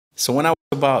So when I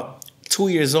was about 2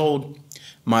 years old,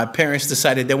 my parents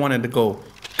decided they wanted to go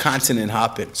continent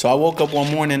hopping. So I woke up one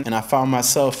morning and I found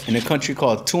myself in a country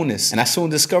called Tunis. And I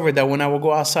soon discovered that when I would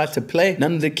go outside to play,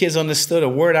 none of the kids understood a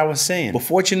word I was saying. But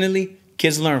fortunately,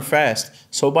 kids learn fast.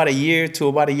 So about a year to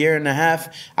about a year and a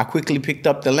half, I quickly picked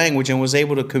up the language and was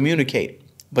able to communicate.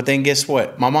 But then guess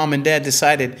what? My mom and dad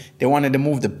decided they wanted to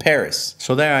move to Paris.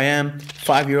 So there I am,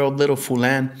 5-year-old little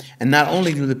Fulan. And not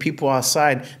only do the people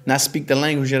outside not speak the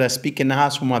language that I speak in the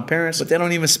house with my parents, but they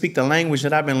don't even speak the language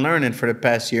that I've been learning for the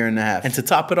past year and a half. And to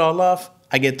top it all off,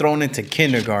 I get thrown into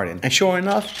kindergarten. And sure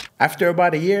enough, after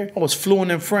about a year, I was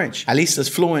fluent in French. At least as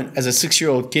fluent as a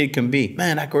 6-year-old kid can be.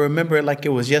 Man, I can remember it like it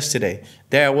was yesterday.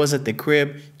 There I was at the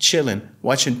crib, chilling,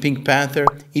 watching Pink Panther,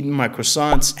 eating my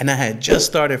croissants, and I had just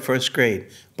started first grade.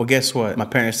 But guess what? My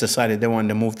parents decided they wanted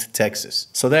to move to Texas.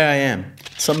 So there I am,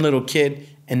 some little kid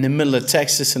in the middle of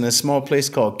Texas in a small place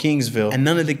called Kingsville, and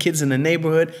none of the kids in the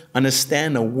neighborhood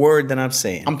understand a word that I'm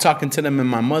saying. I'm talking to them in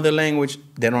my mother language,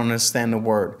 they don't understand the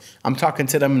word. I'm talking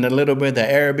to them in a little bit of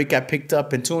the Arabic I picked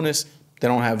up in Tunis, they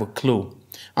don't have a clue.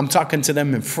 I'm talking to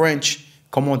them in French,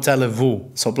 comment allez-vous?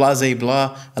 So blase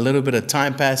blah, a little bit of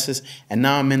time passes, and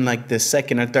now I'm in like the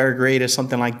 2nd or 3rd grade or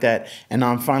something like that, and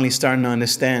now I'm finally starting to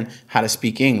understand how to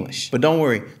speak English. But don't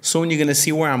worry, soon you're gonna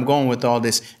see where I'm going with all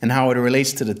this and how it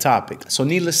relates to the topic. So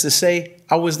needless to say,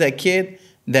 I was that kid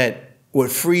that would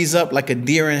freeze up like a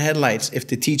deer in headlights if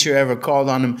the teacher ever called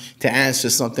on him to answer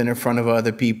something in front of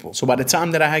other people. So by the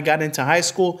time that I had got into high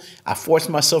school, I forced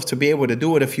myself to be able to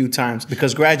do it a few times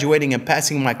because graduating and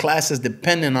passing my classes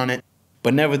depended on it.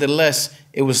 But nevertheless,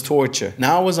 it was torture.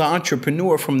 Now, I was an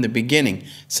entrepreneur from the beginning.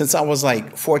 Since I was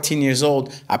like 14 years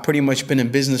old, I pretty much been in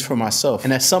business for myself.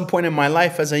 And at some point in my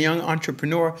life as a young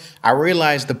entrepreneur, I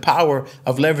realized the power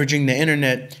of leveraging the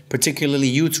internet,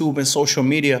 particularly YouTube and social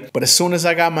media. But as soon as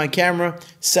I got my camera,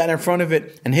 sat in front of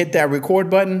it, and hit that record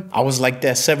button, I was like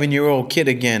that 7-year-old kid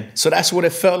again. So that's what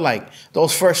it felt like.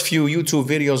 Those first few YouTube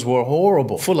videos were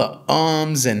horrible, full of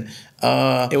ums and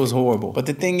it was horrible. But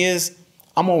the thing is,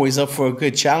 I'm always up for a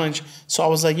good challenge. So I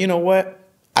was like, you know what?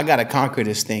 I got to conquer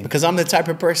this thing because I'm the type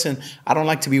of person, I don't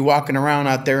like to be walking around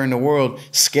out there in the world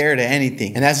scared of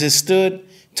anything. And as it stood,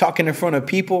 talking in front of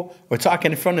people or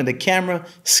talking in front of the camera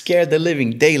scared the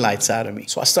living daylights out of me.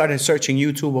 So I started searching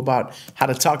YouTube about how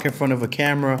to talk in front of a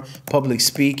camera, public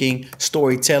speaking,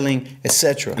 storytelling,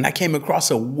 etc. And I came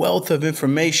across a wealth of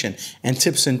information and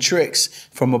tips and tricks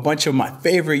from a bunch of my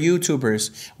favorite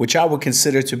YouTubers, which I would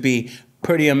consider to be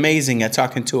pretty amazing at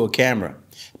talking to a camera.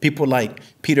 People like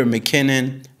Peter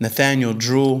McKinnon, Nathaniel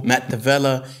Drew, Matt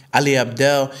Davella, Ali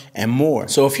Abdel, and more.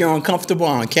 So if you're uncomfortable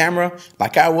on camera,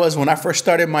 like I was when I first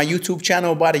started my YouTube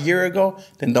channel about a year ago,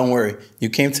 then don't worry, you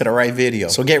came to the right video.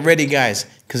 So get ready, guys,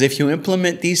 because if you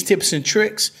implement these tips and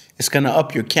tricks, it's gonna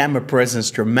up your camera presence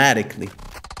dramatically.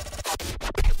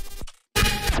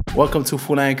 Welcome to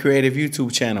Fulan Creative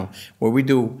YouTube channel, where we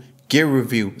do gear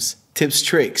reviews, tips,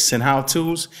 tricks, and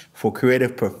how-tos for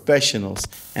creative professionals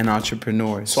and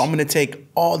entrepreneurs. So I'm going to take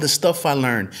all the stuff I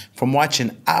learned from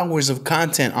watching hours of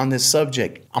content on this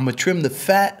subject. I'm going to trim the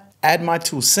fat, add my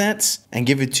 2 cents, and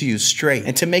give it to you straight.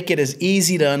 And to make it as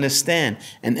easy to understand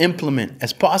and implement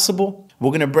as possible,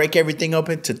 we're going to break everything up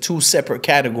into 2 separate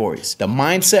categories: the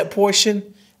mindset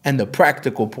portion and the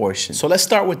practical portion. So let's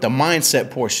start with the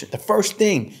mindset portion. The first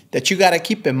thing that you got to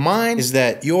keep in mind is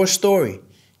that your story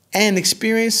and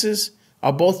experiences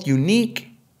are both unique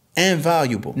and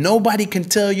valuable. Nobody can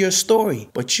tell your story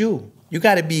but you. You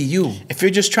gotta be you. If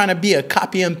you're just trying to be a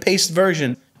copy and paste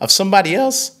version of somebody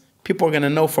else, people are gonna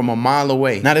know from a mile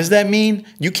away. Now, does that mean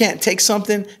you can't take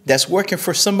something that's working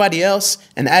for somebody else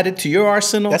and add it to your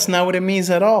arsenal? That's not what it means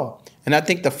at all. And I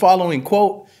think the following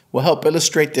quote will help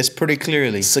illustrate this pretty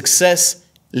clearly. Success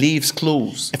leaves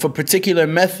clues. If a particular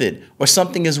method or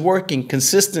something is working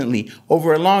consistently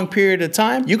over a long period of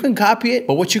time, you can copy it,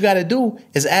 but what you got to do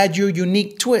is add your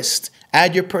unique twist,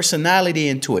 add your personality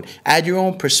into it, add your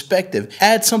own perspective,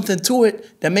 add something to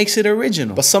it that makes it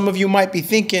original. But some of you might be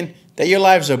thinking that your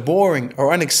lives are boring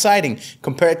or unexciting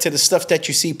compared to the stuff that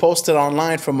you see posted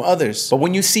online from others. But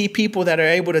when you see people that are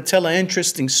able to tell an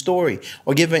interesting story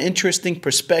or give an interesting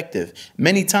perspective,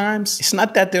 many times it's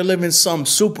not that they're living some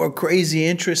super crazy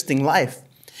interesting life.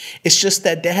 It's just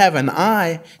that they have an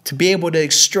eye to be able to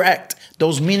extract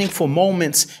those meaningful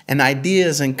moments and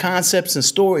ideas and concepts and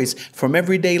stories from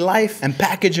everyday life and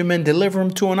package them and deliver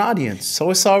them to an audience. So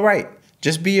it's all right.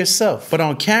 Just be yourself. But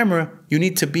on camera, you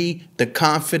need to be the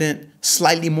confident,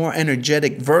 slightly more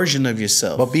energetic version of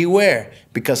yourself. But beware,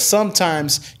 because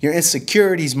sometimes your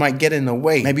insecurities might get in the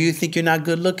way. Maybe you think you're not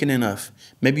good looking enough.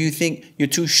 Maybe you think you're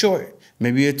too short.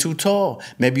 Maybe you're too tall.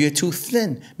 Maybe you're too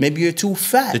thin. Maybe you're too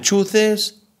fat. The truth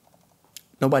is,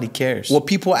 nobody cares. What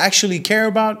people actually care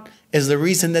about is the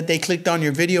reason that they clicked on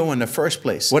your video in the first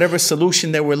place. Whatever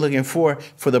solution they were looking for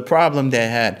the problem they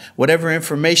had, whatever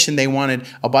information they wanted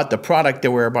about the product they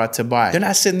were about to buy. They're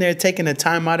not sitting there taking the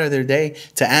time out of their day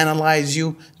to analyze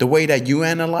you the way that you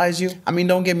analyze you. I mean,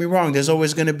 don't get me wrong, there's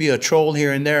always gonna be a troll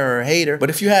here and there or a hater, but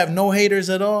if you have no haters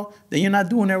at all, then you're not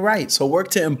doing it right. So work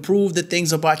to improve the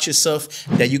things about yourself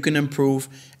that you can improve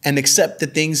and accept the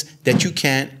things that you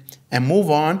can't and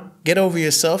move on, get over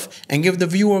yourself and give the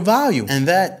viewer value. And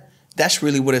that's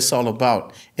really what it's all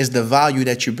about, is the value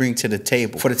that you bring to the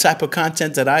table. For the type of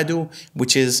content that I do,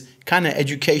 which is kind of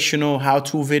educational,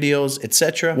 how-to videos,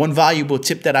 etc. One valuable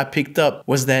tip that I picked up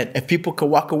was that if people could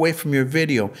walk away from your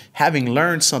video having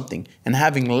learned something and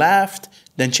having laughed,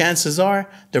 then chances are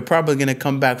they're probably going to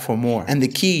come back for more. And the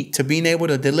key to being able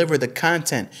to deliver the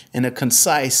content in a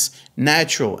concise,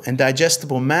 natural, and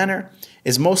digestible manner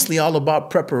is mostly all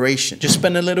about preparation. Just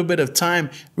spend a little bit of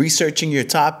time researching your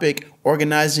topic,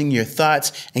 organizing your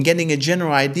thoughts, and getting a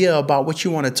general idea about what you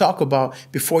want to talk about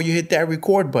before you hit that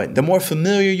record button. The more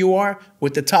familiar you are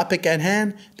with the topic at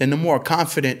hand, then the more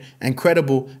confident and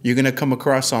credible you're going to come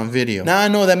across on video. Now, I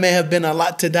know that may have been a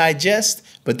lot to digest,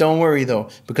 but don't worry though,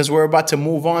 because we're about to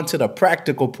move on to the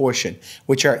practical portion,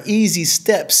 which are easy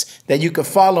steps that you can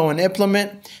follow and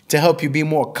implement to help you be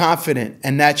more confident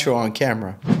and natural on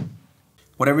camera.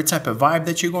 Whatever type of vibe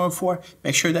that you're going for,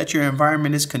 make sure that your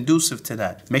environment is conducive to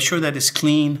that. Make sure that it's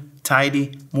clean,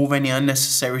 tidy, move any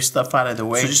unnecessary stuff out of the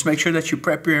way. So just make sure that you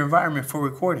prep your environment for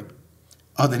recording.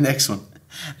 Oh, the next one.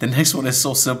 The next one is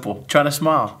so simple. Try to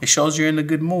smile. It shows you're in a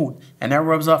good mood, and that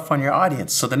rubs off on your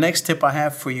audience. So the next tip I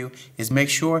have for you is make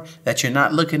sure that you're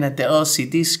not looking at the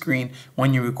LCD screen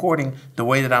when you're recording the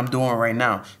way that I'm doing right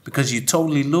now, because you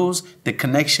totally lose the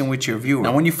connection with your viewer.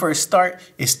 Now, when you first start,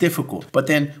 it's difficult, but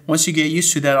then once you get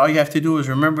used to that, all you have to do is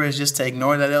remember is just to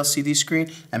ignore that LCD screen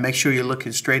and make sure you're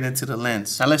looking straight into the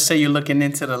lens. Now, let's say you're looking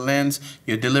into the lens,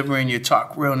 you're delivering your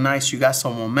talk real nice, you got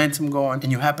some momentum going,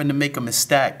 and you happen to make a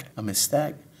mistake. A mistake?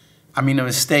 A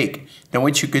mistake. Then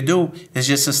what you could do is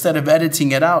just, instead of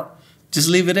editing it out, just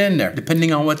leave it in there.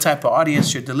 Depending on what type of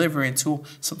audience you're delivering to,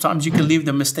 sometimes you can leave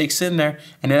the mistakes in there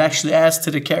and it actually adds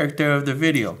to the character of the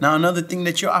video. Now, another thing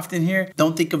that you often hear,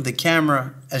 don't think of the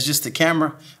camera as just a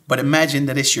camera, but imagine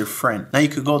that it's your friend. Now, you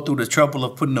could go through the trouble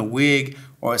of putting a wig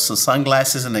or some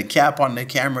sunglasses and a cap on the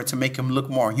camera to make him look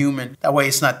more human. That way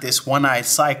it's not this one-eyed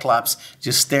cyclops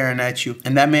just staring at you,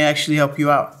 and that may actually help you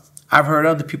out. I've heard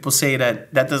other people say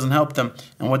that that doesn't help them,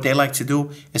 and what they like to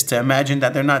do is to imagine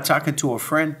that they're not talking to a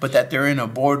friend, but that they're in a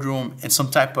boardroom in some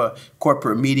type of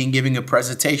corporate meeting giving a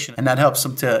presentation, and that helps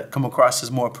them to come across as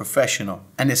more professional.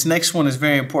 And this next one is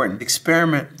very important.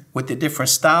 Experiment with the different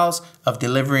styles of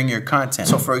delivering your content.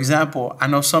 So for example, I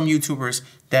know some YouTubers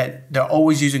that they're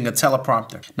always using a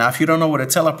teleprompter. Now, if you don't know what a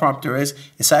teleprompter is,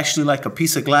 it's actually like a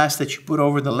piece of glass that you put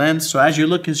over the lens. So as you're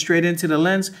looking straight into the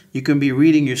lens, you can be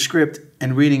reading your script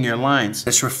and reading your lines.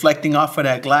 It's reflecting off of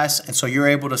that glass, and so you're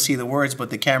able to see the words, but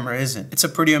the camera isn't. It's a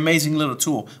pretty amazing little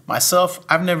tool. Myself,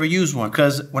 I've never used one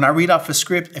because when I read off a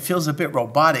script, it feels a bit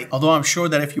robotic. Although I'm sure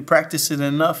that if you practice it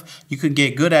enough, you could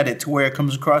get good at it to where it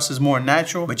comes across as more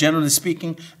natural. But generally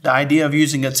speaking, the idea of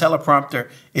using a teleprompter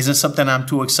isn't something I'm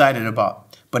too excited about.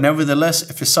 But nevertheless,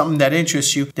 if it's something that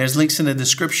interests you, there's links in the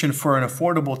description for an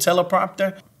affordable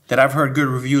teleprompter that I've heard good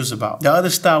reviews about. The other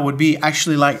style would be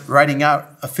actually like writing out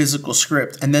a physical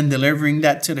script and then delivering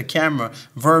that to the camera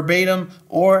verbatim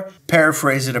or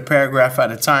paraphrase it a paragraph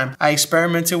at a time. I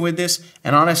experimented with this,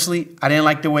 and honestly, I didn't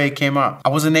like the way it came out. I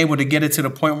wasn't able to get it to the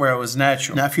point where it was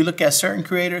natural. Now, if you look at certain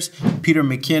creators, Peter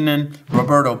McKinnon,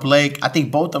 Roberto Blake, I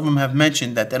think both of them have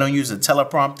mentioned that they don't use a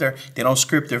teleprompter, they don't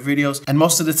script their videos, and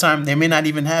most of the time, they may not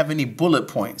even have any bullet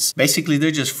points. Basically,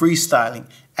 they're just freestyling,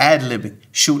 ad-libbing,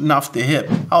 shooting off the hip.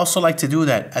 I also like to do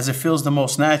that as it feels the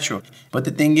most natural. But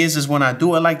the thing is when I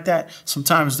do it like that,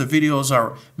 sometimes the videos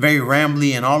are very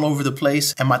rambly and all over the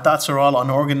place, and my thoughts are all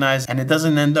unorganized, and it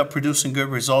doesn't end up producing good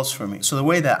results for me. So the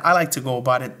way that I like to go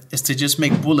about it is to just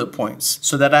make bullet points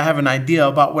so that I have an idea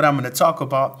about what I'm going to talk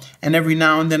about, and every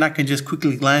now and then I can just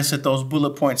quickly glance at those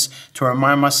bullet points to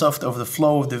remind myself of the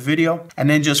flow of the video, and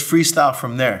then just freestyle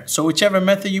from there. So whichever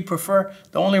method you prefer,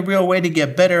 the only real way to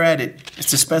get better at it is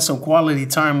to spend some quality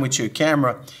time with your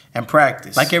camera and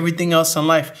practice. Like everything else in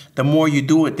life, the more you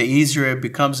do it, the easier it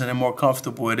becomes and the more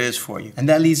comfortable it is for you. And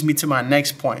that leads me to my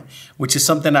next point, which is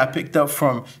something I picked up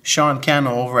from Sean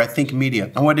Cannell over at Think Media.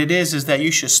 And what it is that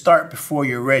you should start before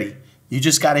you're ready. You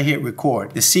just got to hit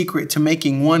record. The secret to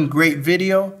making one great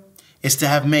video is to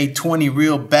have made 20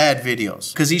 real bad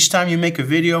videos. Because each time you make a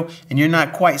video and you're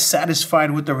not quite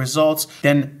satisfied with the results,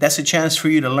 then that's a chance for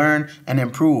you to learn and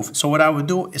improve. So what I would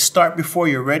do is start before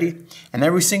you're ready. And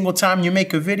every single time you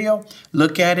make a video,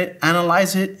 look at it,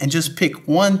 analyze it, and just pick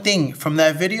one thing from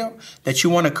that video that you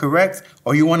want to correct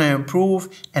or you want to improve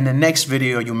in the next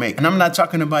video you make. And I'm not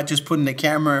talking about just putting the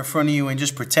camera in front of you and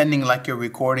just pretending like you're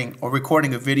recording or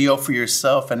recording a video for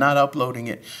yourself and not uploading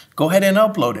it. Go ahead and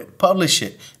upload it, publish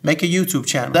it, make a YouTube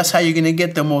channel. That's how you're going to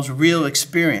get the most real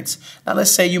experience. Now,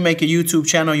 let's say you make a YouTube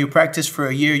channel, you practice for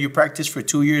a year, you practice for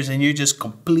 2 years, and you're just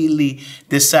completely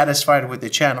dissatisfied with the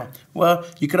channel. Well,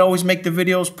 you could always make the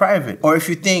videos private. Or if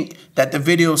you think that the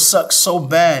video sucks so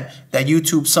bad that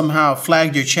YouTube somehow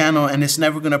flagged your channel and it's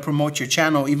never going to promote your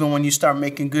channel even when you start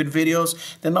making good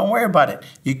videos, then don't worry about it.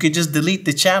 You could just delete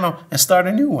the channel and start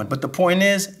a new one. But the point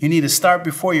is, you need to start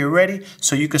before you're ready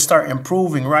so you can start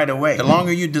improving right away. The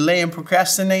longer you delay and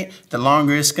procrastinate, the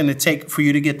longer it's going to take for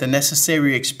you to get the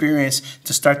necessary experience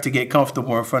to start to get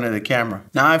comfortable in front of the camera.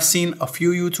 Now, I've seen a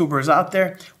few YouTubers out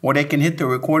there where they can hit the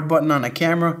record button on the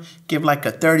camera, give like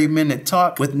a 30-minute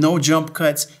talk with no jump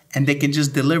cuts, and they can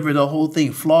just deliver the whole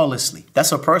thing flawlessly.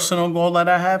 That's a personal goal that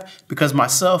I have because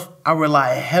myself, I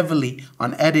rely heavily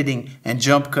on editing and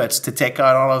jump cuts to take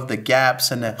out all of the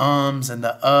gaps and the ums and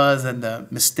the uhs and the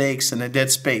mistakes and the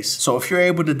dead space. So if you're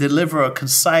able to deliver a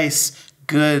concise,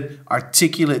 good,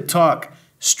 articulate talk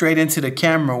straight into the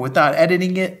camera without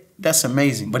editing it, that's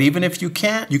amazing. But even if you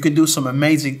can't, you can do some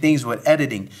amazing things with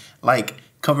editing, like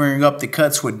covering up the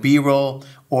cuts with B-roll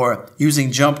or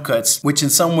using jump cuts, which in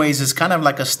some ways is kind of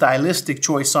like a stylistic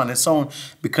choice on its own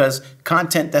because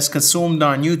content that's consumed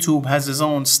on YouTube has its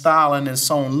own style and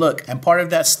its own look. And part of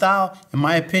that style, in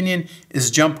my opinion, is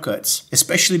jump cuts,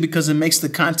 especially because it makes the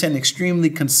content extremely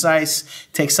concise,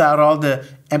 takes out all the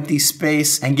empty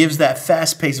space, and gives that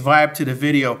fast-paced vibe to the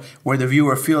video where the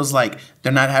viewer feels like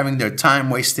they're not having their time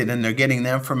wasted and they're getting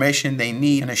the information they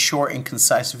need in a short and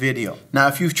concise video. Now,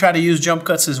 if you've tried to use jump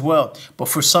cuts as well, but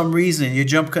for some reason your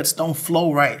jump cuts don't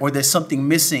flow right, or there's something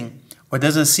missing, or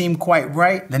doesn't seem quite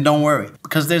right, then don't worry,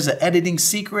 because there's an editing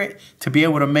secret to be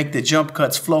able to make the jump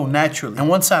cuts flow naturally. And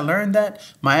once I learned that,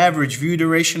 my average view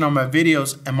duration on my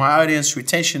videos and my audience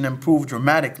retention improved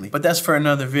dramatically. But that's for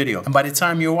another video. And by the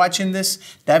time you're watching this,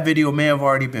 that video may have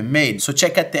already been made. So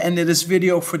check at the end of this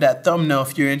video for that thumbnail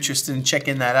if you're interested in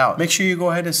checking that out. Make sure you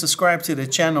go ahead and subscribe to the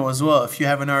channel as well if you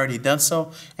haven't already done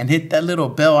so, and hit that little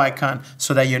bell icon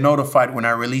so that you're notified when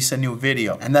I release a new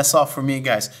video. And that's all for me,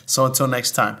 guys. So until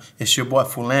next time, it's your boy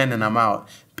Fulan, and I'm out.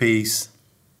 Peace.